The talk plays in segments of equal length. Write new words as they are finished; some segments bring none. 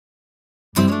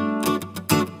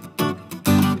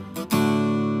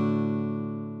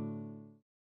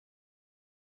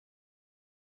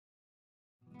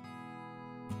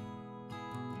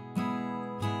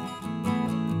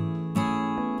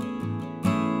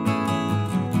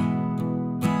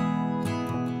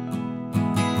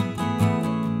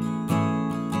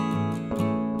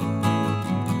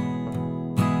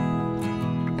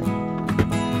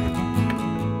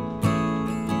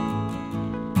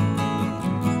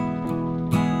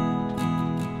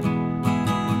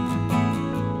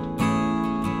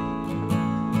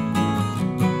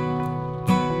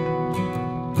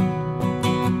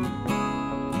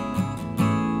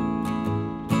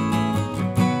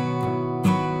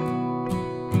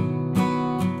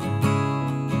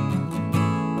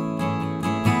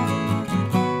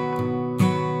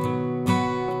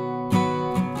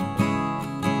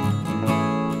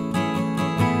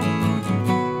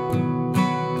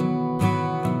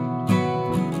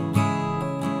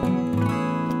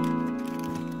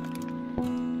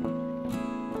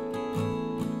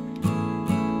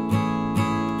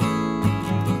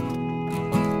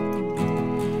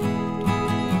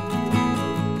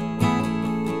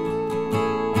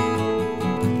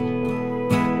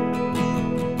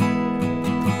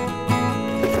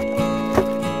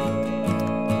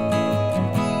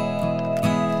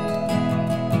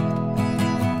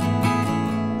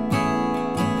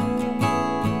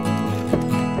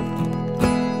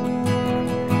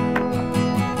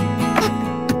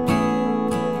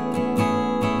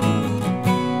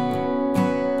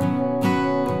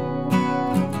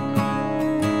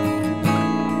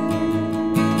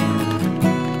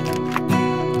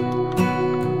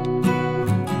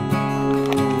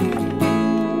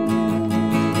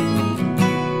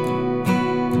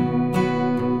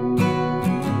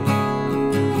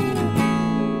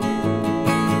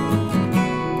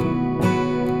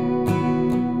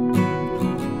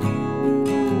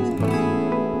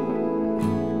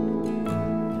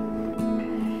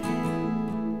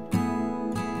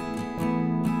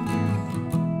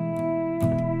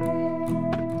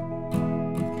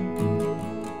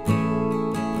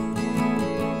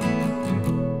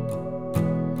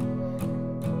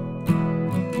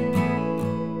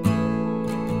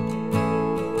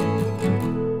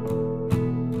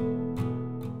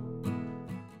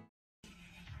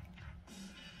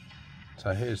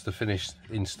So here's the finished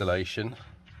installation.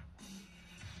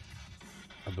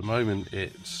 At the moment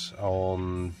it's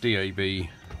on DAB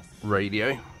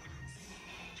radio,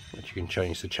 which you can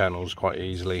change the channels quite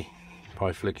easily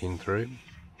by flicking through.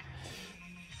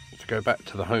 To go back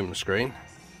to the home screen,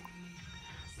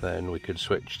 then we could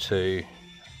switch to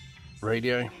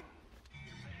radio.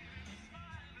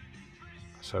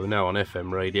 So we're now on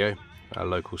FM radio, our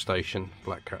local station,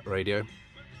 Black Cat Radio.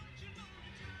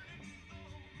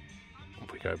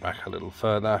 If we go back a little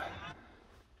further,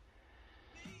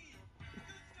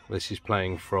 this is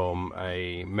playing from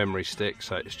a memory stick,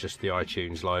 so it's just the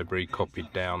iTunes library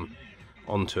copied down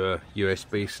onto a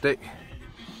USB stick,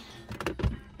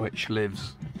 which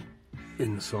lives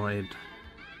inside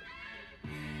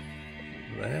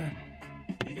there,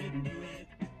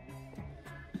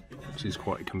 which is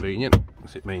quite convenient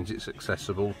because it means it's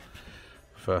accessible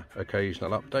for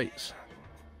occasional updates.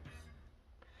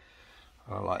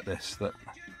 I like this, that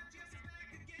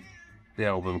the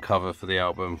album cover for the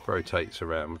album rotates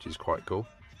around, which is quite cool.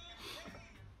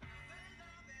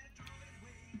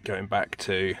 Going back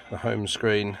to the home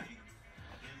screen,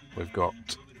 we've got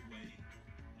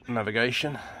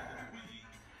navigation,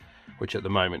 which at the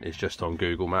moment is just on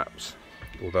Google Maps,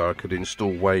 although I could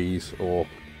install Waze or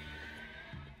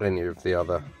any of the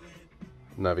other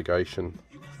navigation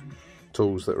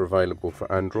tools that are available for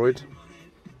Android.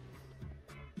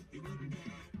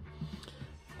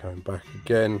 Going back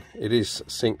again, it is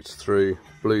synced through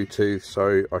Bluetooth,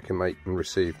 so I can make and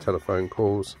receive telephone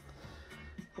calls,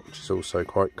 which is also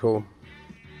quite cool.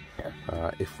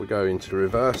 If we go into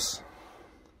reverse,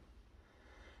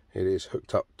 it is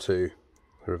hooked up to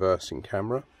the reversing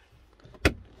camera.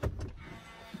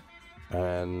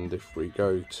 And if we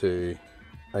go to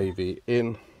AV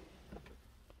in,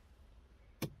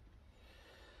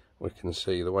 we can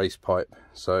see the waste pipe.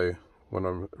 So when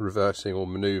I'm reversing or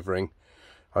manoeuvring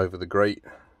over the grate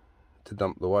to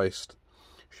dump the waste,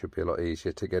 should be a lot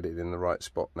easier to get it in the right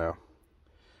spot now.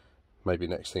 Maybe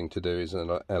next thing to do is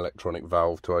an electronic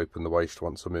valve to open the waste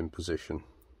once I'm in position.